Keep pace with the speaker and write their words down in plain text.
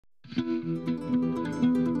Hello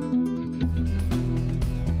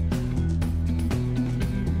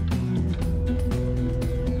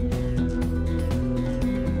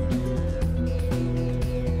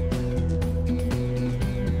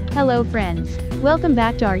friends. Welcome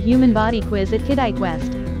back to our human body quiz at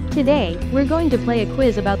KidiQuest. Today, we're going to play a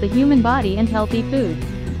quiz about the human body and healthy food.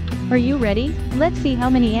 Are you ready? Let's see how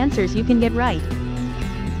many answers you can get right.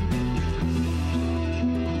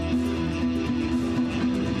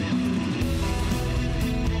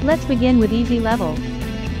 Let's begin with easy level.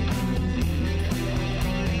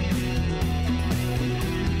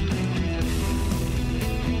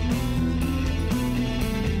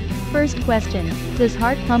 First question, does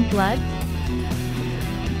heart pump blood?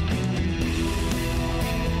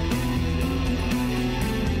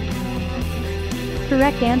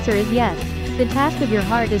 Correct answer is yes. The task of your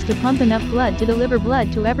heart is to pump enough blood to deliver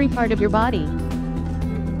blood to every part of your body.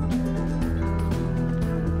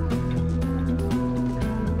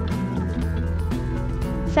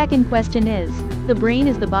 Second question is, the brain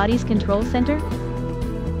is the body's control center?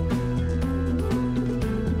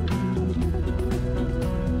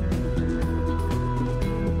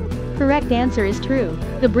 Correct answer is true.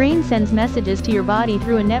 The brain sends messages to your body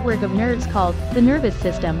through a network of nerves called the nervous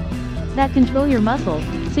system that control your muscles,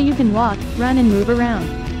 so you can walk, run and move around.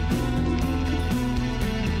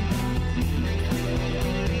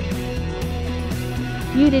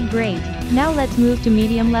 You did great. Now let's move to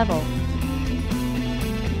medium level.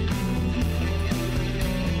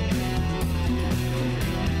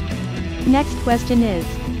 Next question is,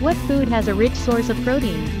 what food has a rich source of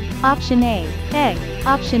protein? Option A, egg.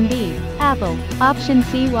 Option B, apple. Option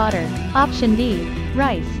C, water. Option D,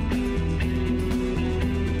 rice.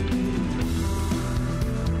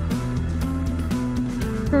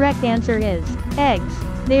 Correct answer is eggs.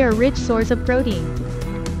 They are a rich source of protein.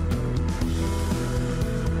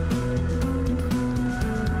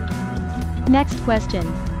 Next question,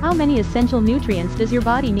 how many essential nutrients does your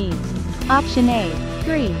body need? Option A,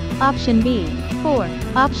 3. Option B, 4.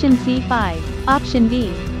 Option C, 5. Option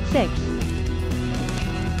D, 6.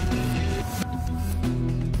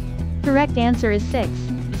 Correct answer is 6.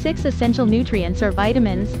 6 essential nutrients are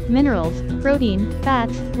vitamins, minerals, protein,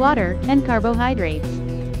 fats, water, and carbohydrates.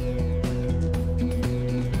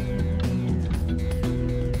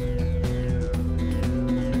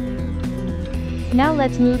 Now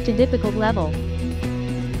let's move to difficult level.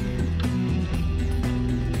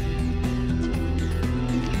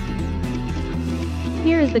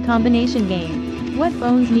 Here is the combination game. What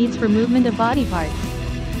bones needs for movement of body parts?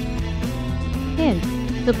 Hint.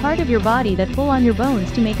 The part of your body that pull on your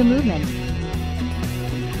bones to make a movement.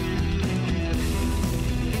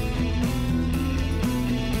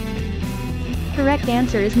 Correct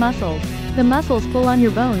answer is muscles. The muscles pull on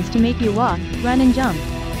your bones to make you walk, run and jump.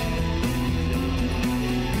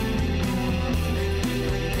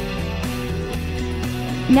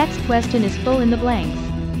 Next question is fill in the blanks.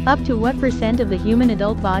 Up to what % of the human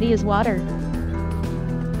adult body is water?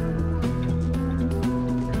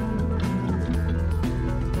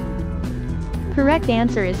 Correct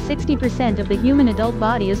answer is 60% of the human adult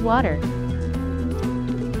body is water.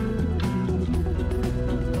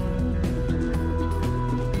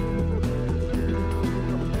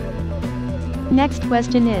 Next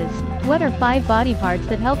question is, what are 5 body parts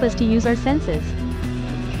that help us to use our senses?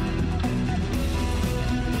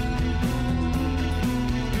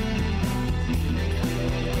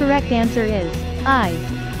 Correct answer is eyes,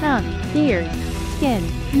 tongue, ears, skin,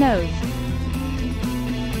 nose.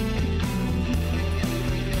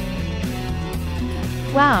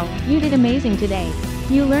 Wow, you did amazing today.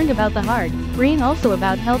 You learned about the heart, brain, also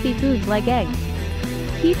about healthy foods like eggs.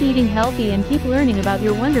 Keep eating healthy and keep learning about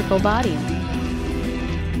your wonderful body.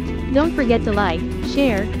 Don't forget to like,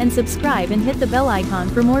 share, and subscribe and hit the bell icon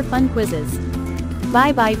for more fun quizzes.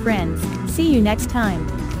 Bye bye friends, see you next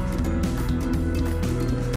time.